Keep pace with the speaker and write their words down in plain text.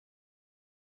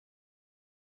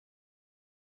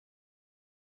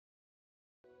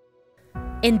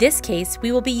In this case,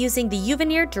 we will be using the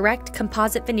Uveneer Direct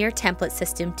Composite Veneer Template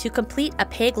System to complete a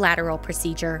pig lateral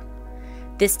procedure.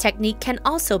 This technique can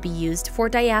also be used for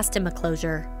diastema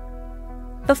closure.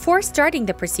 Before starting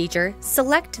the procedure,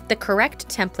 select the correct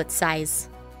template size.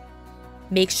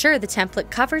 Make sure the template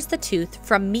covers the tooth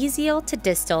from mesial to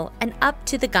distal and up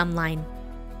to the gum line.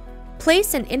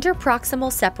 Place an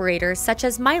interproximal separator such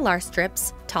as mylar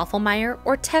strips, Tafelmayer,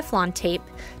 or Teflon tape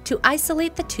to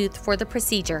isolate the tooth for the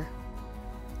procedure.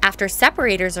 After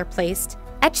separators are placed,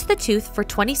 etch the tooth for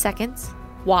 20 seconds,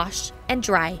 wash, and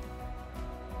dry.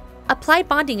 Apply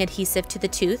bonding adhesive to the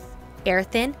tooth, air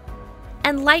thin,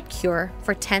 and light cure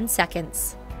for 10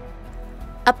 seconds.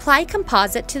 Apply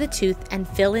composite to the tooth and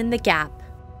fill in the gap.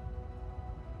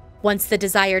 Once the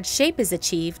desired shape is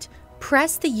achieved,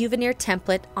 press the Uveneer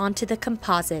template onto the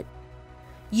composite.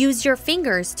 Use your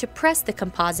fingers to press the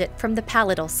composite from the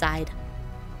palatal side.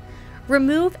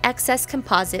 Remove excess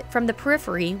composite from the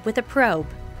periphery with a probe.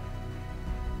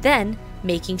 Then,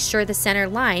 making sure the center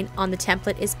line on the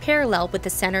template is parallel with the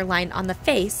center line on the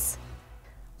face,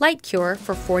 light cure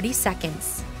for 40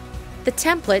 seconds. The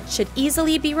template should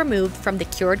easily be removed from the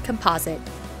cured composite.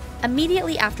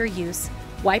 Immediately after use,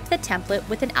 wipe the template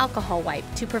with an alcohol wipe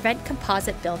to prevent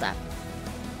composite buildup.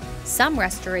 Some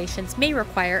restorations may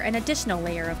require an additional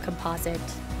layer of composite.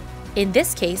 In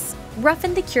this case,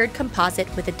 roughen the cured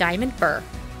composite with a diamond burr.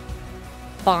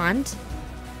 Bond,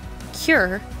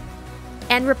 cure,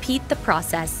 and repeat the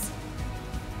process.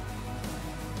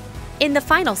 In the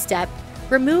final step,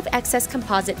 remove excess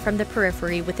composite from the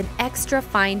periphery with an extra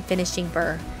fine finishing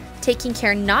burr, taking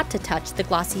care not to touch the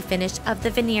glossy finish of the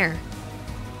veneer.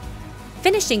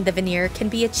 Finishing the veneer can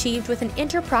be achieved with an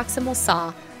interproximal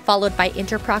saw followed by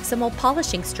interproximal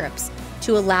polishing strips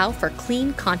to allow for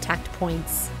clean contact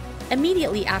points.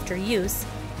 Immediately after use,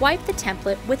 wipe the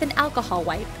template with an alcohol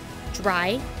wipe,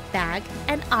 dry, bag,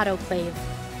 and autoclave.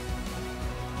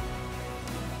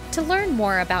 To learn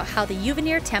more about how the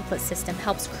Uveneer template system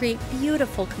helps create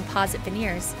beautiful composite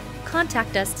veneers,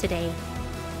 contact us today.